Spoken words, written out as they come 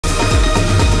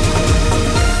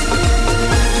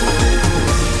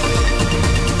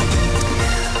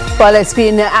Well, it's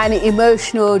been an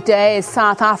emotional day.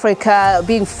 South Africa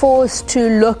being forced to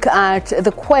look at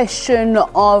the question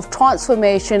of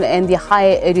transformation in the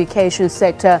higher education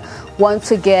sector once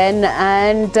again,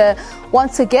 and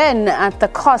once again at the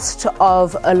cost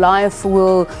of a life.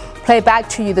 We'll play back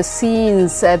to you the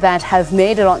scenes that have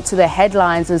made it onto the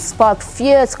headlines and sparked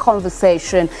fierce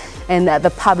conversation in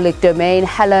the public domain.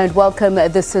 Hello and welcome.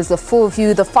 This is The Full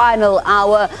View, the final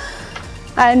hour.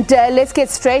 And let's get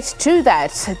straight to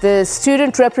that. The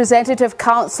Student Representative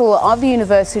Council of the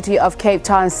University of Cape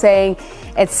Town saying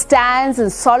it stands in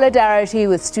solidarity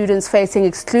with students facing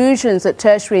exclusions at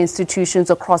tertiary institutions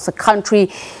across the country.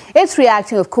 It's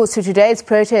reacting, of course, to today's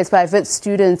protest by Wits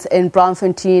students in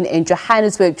Bloemfontein in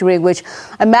Johannesburg, during which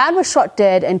a man was shot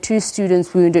dead and 2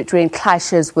 students wounded during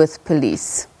clashes with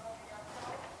police.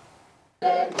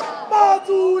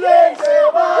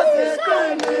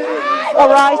 All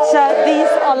right,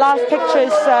 these are live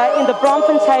pictures in the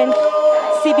Bloemfontein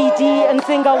CBD in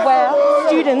Zinga, where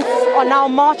students are now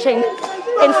marching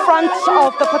in front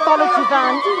of the pathology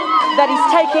van that is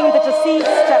taking the deceased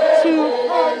to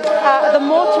the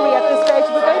mortuary at this stage.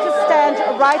 We're going to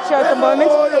stand right here at the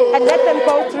moment and let them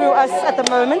go through us at the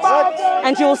moment,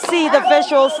 and you'll see the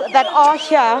visuals that are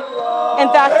here,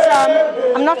 and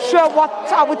that I'm not sure what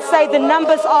I would say the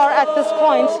numbers are at this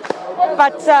point,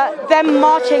 but them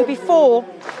marching before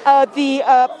the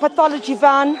pathology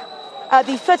van.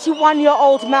 The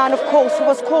 31-year-old man, of course, who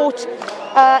was caught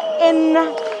in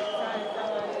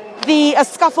the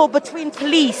scuffle between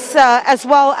police as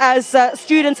well as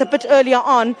students a bit earlier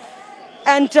on.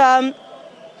 And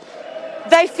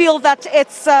they feel that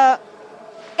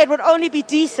it would only be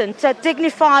decent,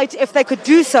 dignified if they could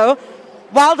do so,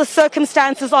 while the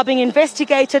circumstances are being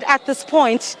investigated at this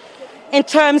point in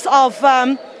terms of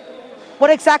what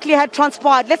exactly had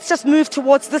transpired. Let's just move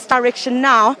towards this direction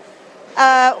now.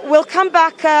 We'll come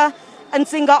back and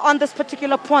Zinga on this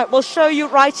particular point. We'll show you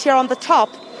right here on the top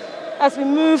as we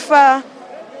move a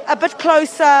bit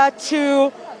closer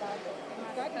to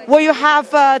where you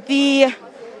have the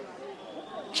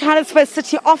Johannesburg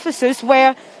City offices,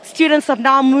 where students have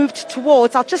now moved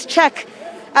towards. I'll just check.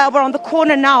 We're on the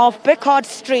corner now of Bickard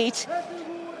Street.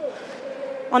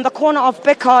 On the corner of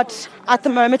Bickard at the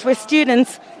moment, where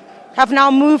students have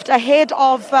now moved ahead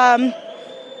of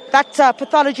that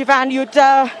pathology van. You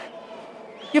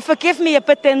forgive me a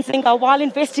bit then, Zinga, while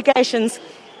investigations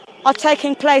are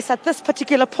taking place at this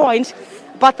particular point,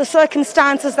 but the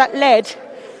circumstances that led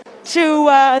to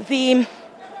the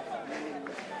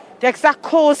exact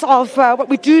cause of what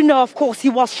we do know, of course, he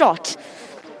was shot.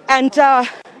 And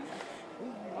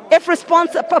if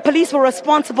police were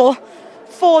responsible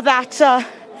for that,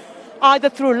 either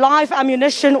through live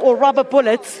ammunition or rubber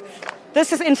bullets,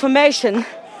 this is information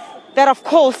that, of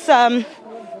course, they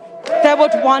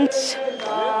would want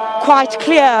quite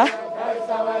clear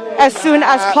as soon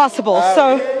as possible.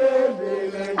 So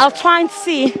I'll try and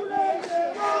see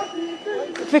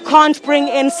if we can't bring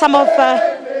in some of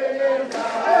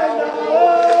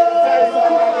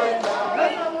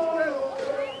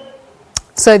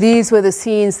So these were the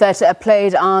scenes that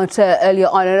played out earlier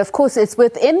on. And of course, it's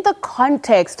within the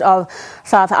context of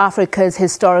South Africa's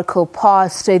historical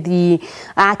past, the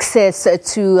access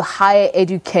to higher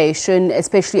education,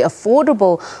 especially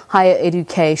affordable higher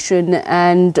education.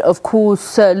 And of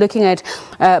course, looking at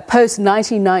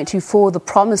post-1994, the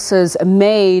promises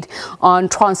made on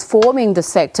transforming the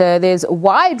sector. There's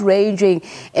wide-ranging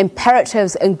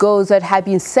imperatives and goals that have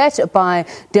been set by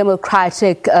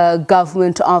democratic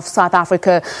government of South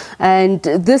Africa. And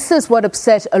this is what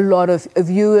upset a lot of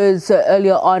viewers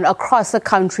earlier on across the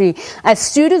country, as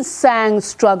students sang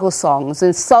struggle songs,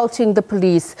 insulting the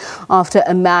police after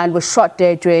a man was shot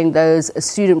dead during those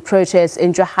student protests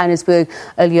in Johannesburg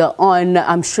earlier on.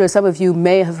 I'm sure some of you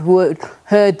may have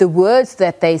heard the words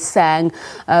that they sang,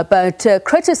 but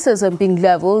criticism being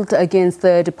levelled against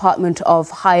the Department of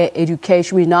Higher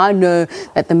Education. We now know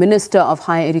that the Minister of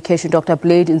Higher Education, Dr.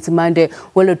 Blade Nzimande,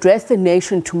 will address the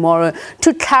nation tomorrow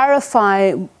to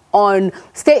clarify on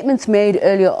statements made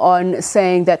earlier on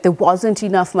saying that there wasn't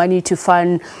enough money to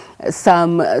fund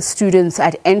some students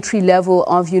at entry level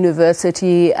of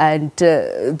university and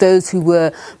those who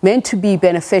were meant to be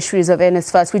beneficiaries of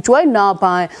NSFAS. We're joined now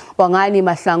by Bongani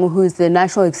Mahlangu, who is the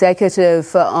National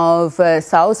Executive of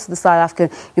SAUS, the South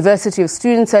African University of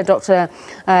Students, and Dr.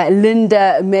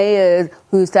 Linda Meyer,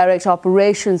 who's Director of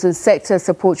Operations and Sector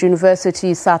Support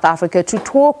University South Africa, to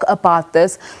talk about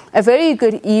this. A very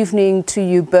good evening to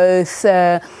you both,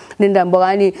 Linda and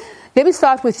Bongani. Let me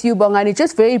start with you, Bongani,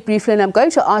 just very briefly, and I'm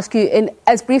going to ask you in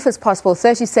as brief as possible,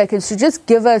 30 seconds, to just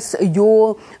give us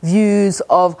your views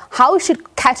of how we should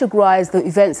categorize the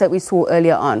events that we saw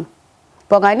earlier on.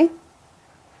 Bongani?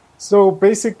 So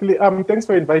basically, thanks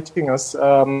for inviting us.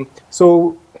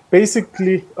 So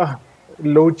basically,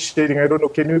 load shedding, I don't know,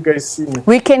 can you guys see me?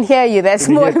 We can hear you, that's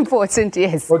more important,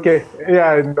 yes. Okay,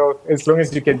 yeah, no, as long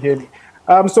as you can hear me.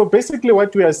 So basically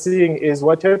what we are seeing is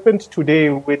what happened today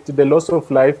with the loss of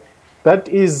life. That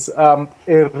is a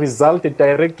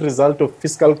direct result of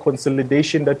fiscal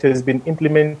consolidation that has been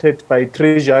implemented by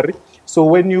Treasury. So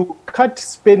when you cut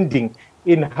spending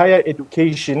in higher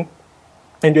education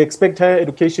and you expect higher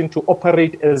education to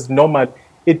operate as normal,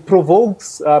 it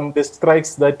provokes the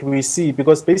strikes that we see,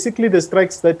 because basically the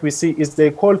strikes that we see is they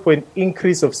call for an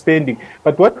increase of spending.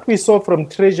 But what we saw from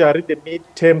Treasury, the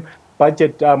midterm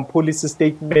budget policy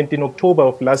statement in October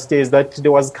of last year, is that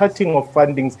there was cutting of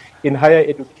fundings in higher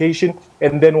education.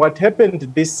 And then what happened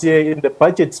this year in the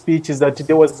budget speech is that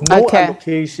there was no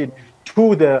allocation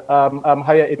to the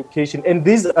higher education. And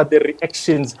these are the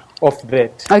reactions of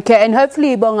that. Okay, and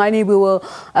hopefully, Bongani, we will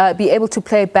be able to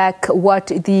play back what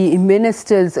the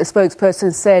minister's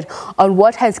spokesperson said on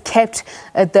what has kept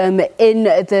them in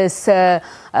this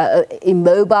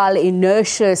immobile,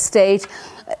 inertia state.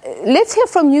 Let's hear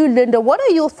from you, Linda. What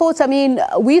are your thoughts? I mean,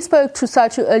 we spoke to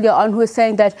Satu earlier on, who was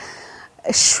saying that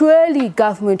surely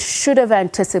government should have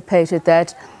anticipated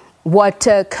that what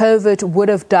COVID would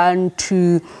have done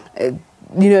to,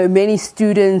 many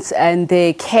students and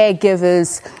their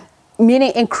caregivers,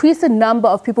 meaning increase the number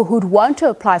of people who'd want to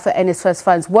apply for NSFAS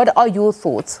funds. What are your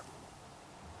thoughts?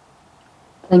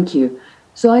 Thank you.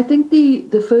 So I think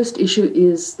the first issue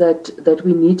is that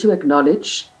we need to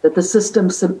acknowledge that the system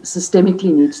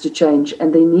systemically needs to change,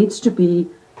 and there needs to be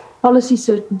policy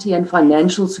certainty and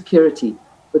financial security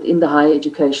within the higher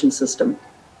education system.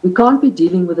 We can't be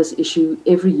dealing with this issue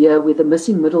every year where the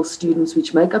missing middle students,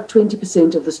 which make up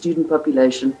 20% of the student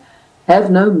population,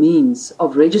 have no means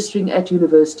of registering at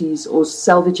universities or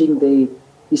salvaging their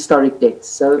historic debts.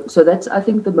 So that's, I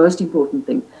think, the most important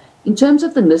thing. In terms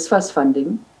of the NSFAS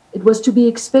funding, it was to be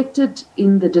expected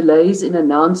in the delays in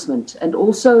announcement and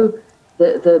also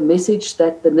the message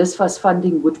that the NSFAS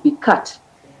funding would be cut,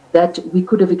 that we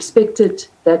could have expected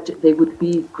that there would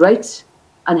be great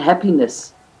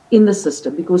unhappiness in the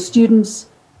system because students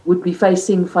would be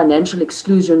facing financial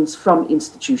exclusions from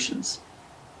institutions.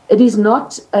 It is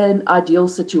not an ideal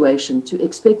situation to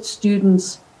expect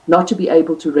students not to be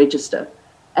able to register.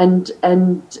 So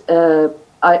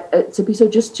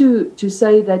just to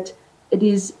say that it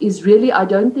is really, I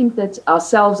don't think that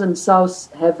ourselves and SAUS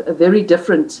have a very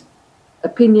different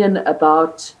opinion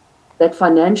about that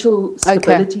financial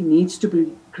stability needs to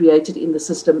be created in the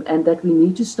system, and that we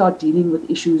need to start dealing with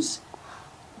issues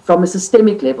from a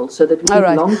systemic level so that we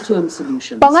have long-term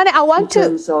solutions in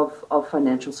terms of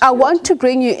financial security. I want to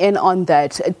bring you in on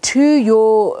that. To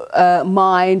your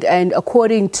mind, and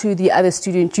according to the other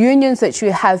student unions that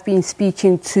you have been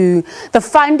speaking to, the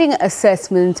funding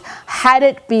assessment, had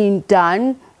it been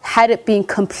done, had it been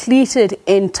completed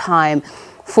in time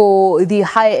for the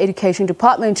higher education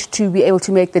department to be able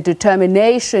to make the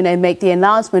determination and make the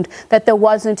announcement that there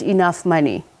wasn't enough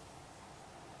money?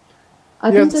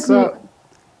 I think that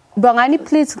Bongani,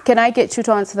 please, can I get you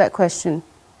to answer that question?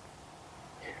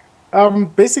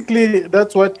 Basically,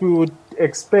 that's what we would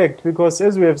expect, because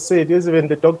as we have said, as even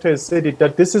the doctor has said it,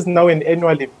 that this is now an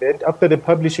annual event. After the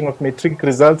publishing of matric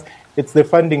results, it's the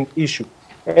funding issue.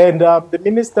 And the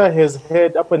minister has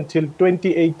had up until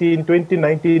 2018,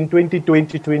 2019,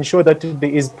 2020 to ensure that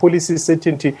there is policy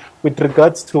certainty with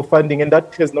regards to funding, and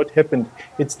that has not happened.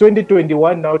 It's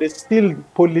 2021 now, there's still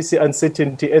policy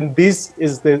uncertainty, and this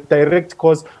is the direct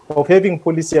cause of having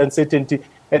policy uncertainty.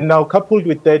 And now, coupled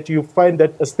with that, you find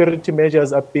that austerity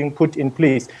measures are being put in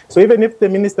place. So even if the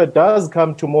minister does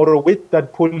come tomorrow with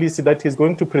that policy that he's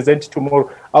going to present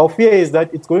tomorrow, our fear is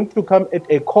that it's going to come at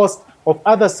a cost of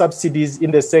other subsidies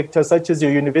in the sector, such as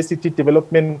your university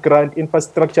development grant,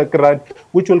 infrastructure grant,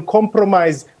 which will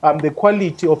compromise the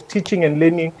quality of teaching and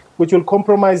learning, which will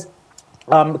compromise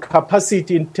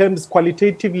capacity in terms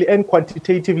qualitatively and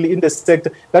quantitatively in the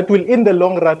sector, that will in the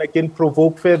long run again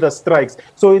provoke further strikes.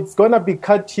 So it's going to be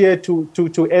cut here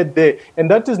to add there.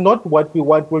 And that is not what we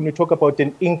want when we talk about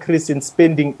an increase in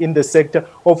spending in the sector,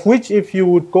 of which if you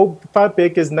would go far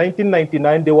back as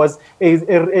 1999, there was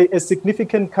a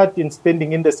significant cut in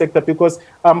spending in the sector because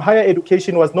higher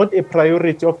education was not a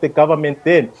priority of the government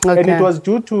then. And it was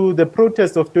due to the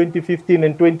protests of 2015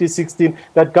 and 2016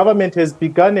 that government has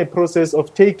begun a process process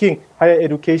of taking higher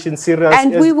education serious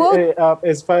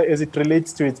as far as it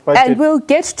relates to its budget. And we'll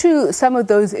get to some of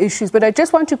those issues, but I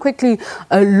just want to quickly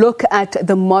look at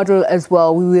the model as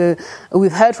well.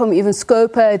 We've heard from even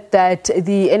Scopa that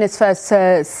the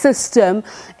NSFAS system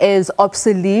is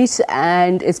obsolete,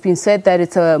 and it's been said that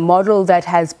it's a model that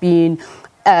has been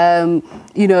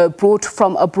brought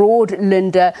from abroad.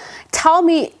 Linda, tell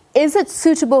me, is it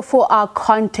suitable for our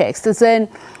context? As in,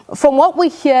 from what we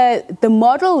hear, the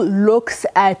model looks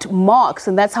at marks,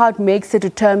 and that's how it makes a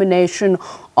determination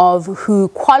of who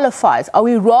qualifies. Are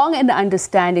we wrong in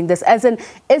understanding this? As in,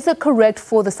 is it correct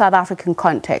for the South African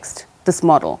context, this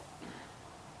model?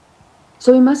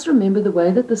 So we must remember the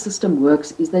way that the system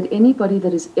works is that anybody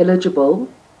that is eligible,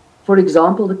 for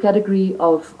example, the category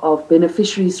of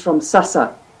beneficiaries from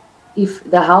SASSA, if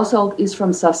the household is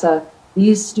from SASSA,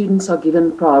 these students are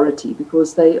given priority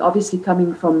because they're obviously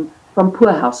coming from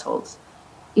poor households.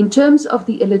 In terms of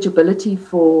the eligibility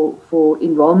for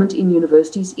enrollment in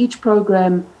universities, each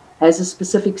program has a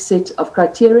specific set of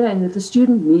criteria, and if the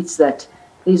student meets that,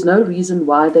 there's no reason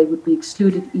why they would be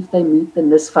excluded if they meet the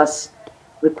NSFAS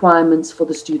requirements for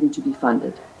the student to be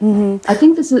funded. Mm-hmm. I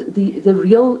think the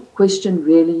real question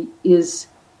really is,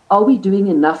 are we doing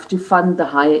enough to fund the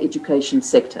higher education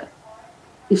sector?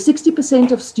 If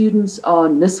 60% of students are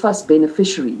NSFAS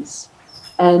beneficiaries,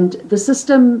 and the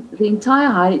system, the entire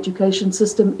higher education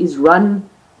system is run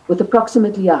with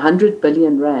approximately 100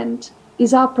 billion rand,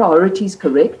 is our priorities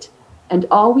correct? And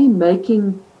are we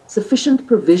making sufficient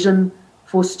provision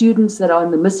for students that are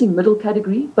in the missing middle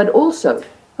category, but also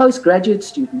postgraduate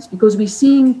students? Because we're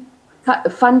seeing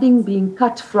funding being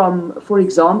cut from, for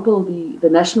example, the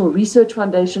National Research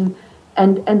Foundation,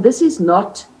 and this is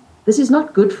not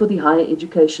good for the higher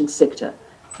education sector.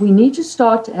 We need to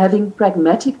start having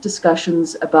pragmatic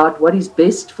discussions about what is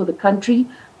best for the country,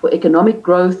 for economic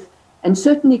growth, and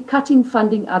certainly cutting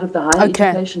funding out of the higher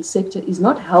education sector is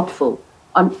not helpful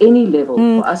on any level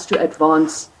for us to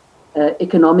advance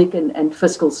economic and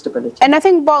fiscal stability. And I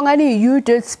think, Bongani, you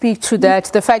did speak to that,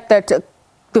 the fact that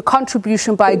the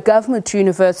contribution by government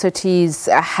universities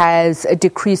has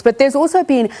decreased, but there's also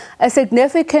been a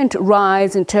significant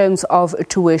rise in terms of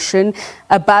tuition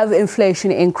above inflation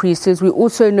increases. We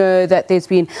also know that there's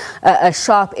been a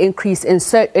sharp increase in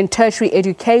tertiary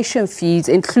education fees,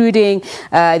 including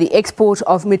the export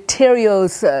of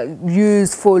materials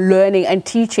used for learning and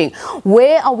teaching.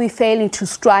 Where are we failing to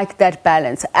strike that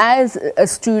balance? As a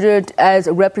student, as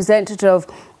a representative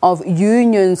of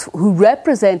unions who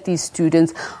represent these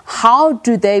students, how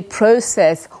do they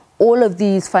process all of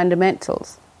these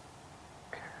fundamentals?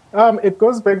 It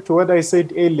goes back to what I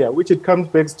said earlier, which it comes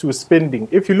back to spending.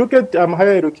 If you look at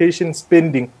higher education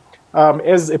spending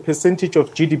as a percentage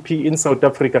of GDP in South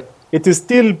Africa, it is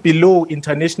still below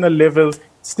international levels,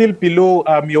 still below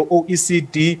your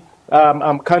OECD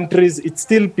countries, it's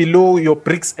still below your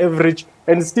BRICS average,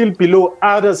 and still below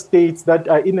other states that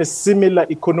are in a similar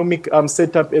economic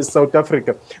setup as South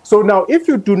Africa. So now, if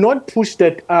you do not push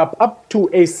that up to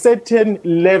a certain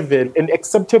level, an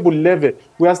acceptable level,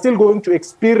 we are still going to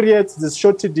experience this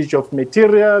shortage of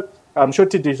material,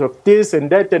 shortage of this and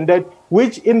that,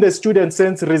 which in the student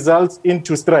sense results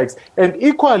into strikes. And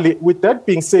equally, with that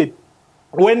being said,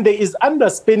 when there is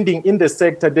underspending in the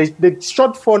sector, the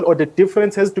shortfall or the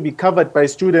difference has to be covered by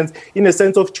students in a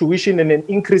sense of tuition and an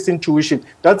increase in tuition.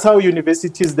 That's how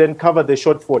universities then cover the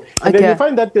shortfall. And then you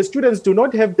find that the students do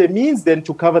not have the means then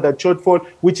to cover that shortfall,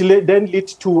 which then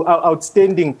leads to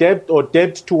outstanding debt or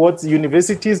debt towards the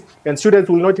universities, and students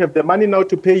will not have the money now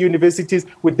to pay universities,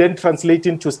 which then translate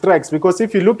into strikes. Because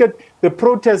if you look at the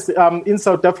protests in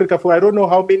South Africa for I don't know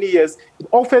how many years,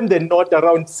 often than not,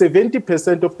 around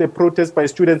 70% of the protests by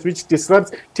students which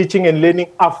disrupts teaching and learning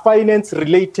are finance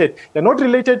related. They're not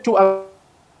related to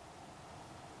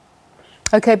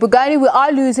Okay, Bongani, we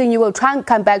are losing you. We'll try and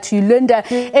come back to you. Linda,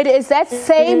 it is that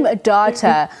same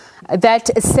data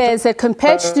that says that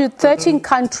compared to 13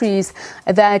 countries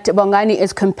that Bongani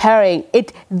is comparing,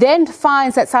 it then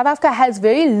finds that South Africa has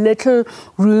very little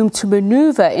room to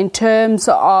maneuver in terms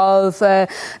of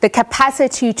the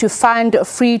capacity to fund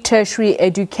free tertiary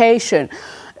education.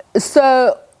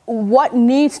 So what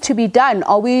needs to be done?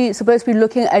 Are we supposed to be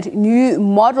looking at new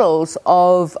models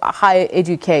of higher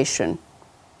education?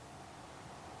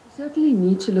 We certainly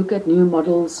need to look at new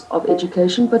models of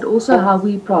education, but also how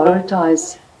we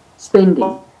prioritize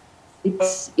spending.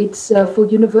 It's for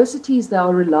universities that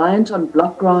are reliant on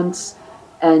block grants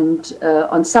and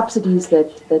on subsidies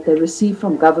that they receive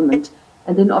from government,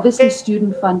 and then obviously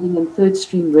student funding and third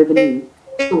stream revenue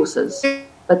sources.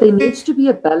 But there needs to be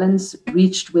a balance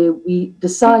reached where we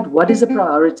decide what is a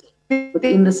priority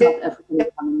within the South African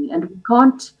economy, and we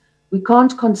can't we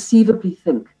can't conceivably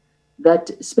think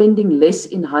that spending less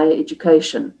in higher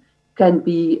education can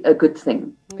be a good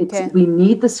thing. Okay. We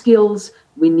need the skills,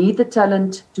 we need the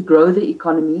talent to grow the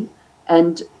economy,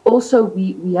 and also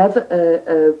we have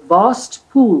a vast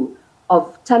pool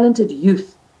of talented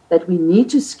youth that we need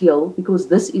to skill because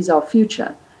this is our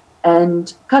future.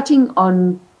 And cutting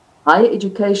on higher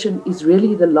education is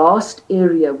really the last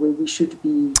area where we should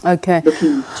be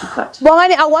looking to cut.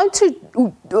 Bongani, I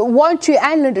want you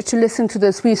and Linda to listen to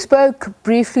this. We spoke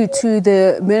briefly to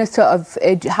the Minister of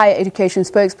Higher Education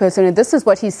spokesperson, and this is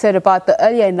what he said about the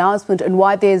earlier announcement and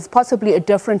why there's possibly a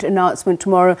different announcement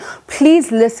tomorrow.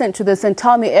 Please listen to this and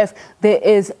tell me if there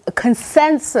is a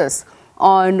consensus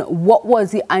on what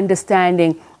was the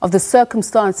understanding of the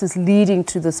circumstances leading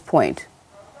to this point.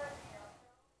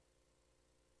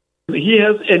 He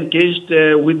has engaged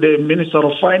with the Minister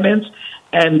of Finance,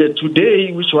 and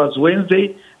today, which was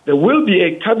Wednesday, there will be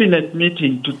a cabinet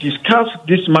meeting to discuss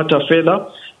this matter further,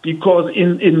 because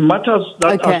in matters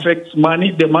that affects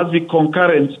money, there must be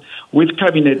concurrence with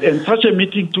cabinet. And such a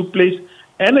meeting took place,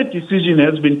 and a decision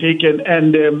has been taken,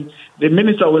 and the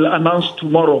minister will announce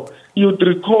tomorrow. You'd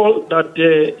recall that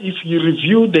if you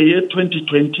review the year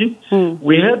 2020,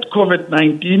 we had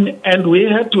COVID-19, and we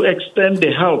had to extend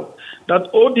the help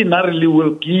that ordinarily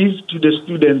will give to the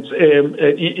students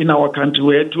in our country.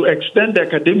 We had to extend the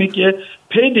academic year,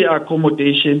 pay their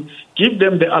accommodation, give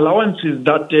them the allowances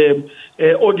that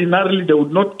ordinarily they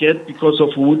would not get because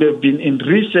of who would have been in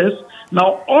recess.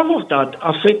 Now, all of that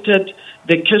affected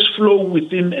the cash flow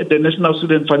within the National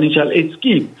Student Financial Aid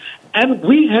Scheme. And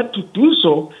we had to do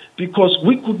so because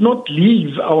we could not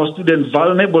leave our students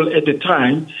vulnerable at the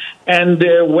time. And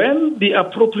when the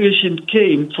appropriation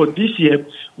came for this year,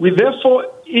 we therefore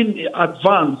in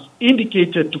advance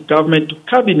indicated to government, to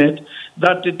cabinet,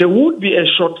 that there would be a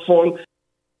shortfall.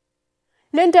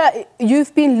 Linda,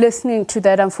 you've been listening to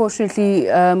that. Unfortunately,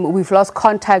 we've lost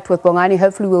contact with Bongani.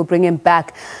 Hopefully we'll bring him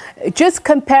back. Just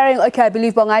comparing, okay, I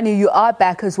believe, Bongani, you are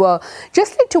back as well.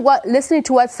 Just listening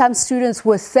to what some students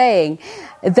were saying,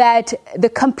 that the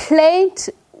complaint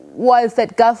was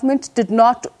that government did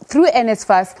not, through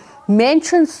NSFAS,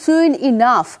 mention soon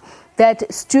enough that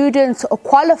students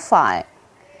qualify.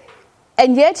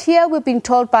 And yet here we're being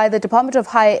told by the Department of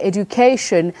Higher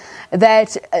Education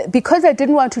that because they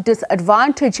didn't want to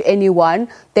disadvantage anyone,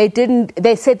 they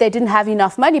said they didn't have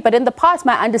enough money. But in the past,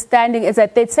 my understanding is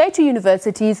that they'd say to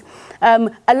universities,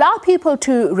 allow people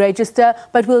to register,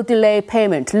 but we'll delay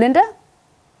payment. Linda?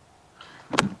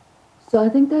 So I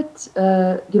think that,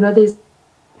 there's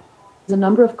a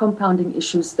number of compounding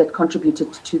issues that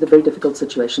contributed to the very difficult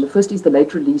situation. The first is the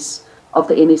late release of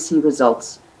the NSC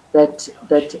results.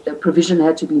 That provision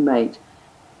had to be made.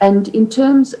 And in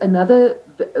terms, another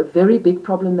very big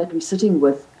problem that we're sitting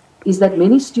with is that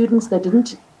many students that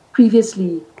didn't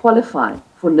previously qualify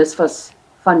for NSFAS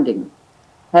funding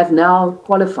have now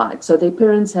qualified. So their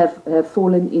parents have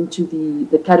fallen into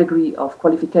the category of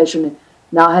qualification,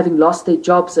 now having lost their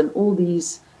jobs and all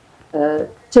these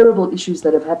terrible issues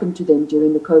that have happened to them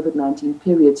during the COVID-19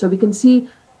 period. So we can see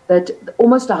that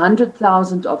almost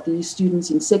 100,000 of these students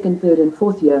in second, third, and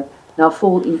fourth year now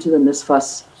fall into the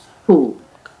NSFAS pool.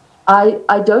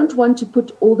 I don't want to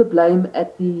put all the blame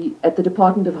at the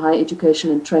Department of Higher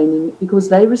Education and Training because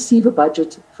they receive a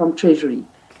budget from Treasury.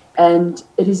 And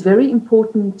it is very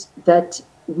important that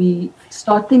we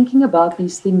start thinking about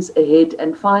these things ahead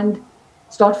and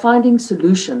start finding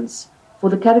solutions for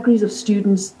the categories of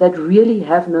students that really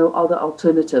have no other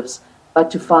alternatives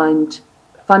but to find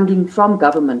funding from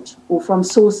government or from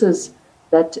sources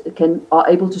that are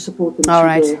able to support them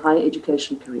through their higher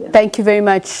education career. Thank you very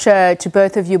much to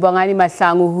both of you. Bongani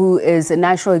Mahlangu, who is a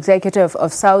National Executive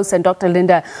of SABC, and Dr.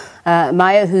 Linda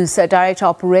Meyer, who's Director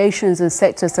of Operations and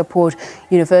Sector Support,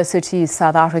 University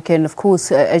South Africa. And of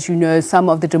course, as you know, some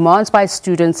of the demands by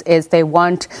students is they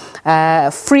want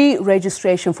free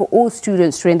registration for all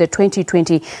students during the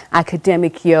 2020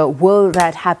 academic year. Will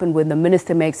that happen when the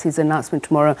Minister makes his announcement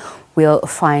tomorrow? We'll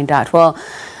find out. Well,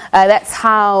 that's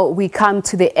how we come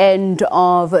to the end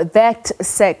of that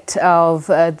set of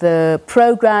the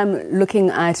program looking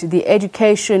at the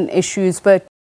education issues. But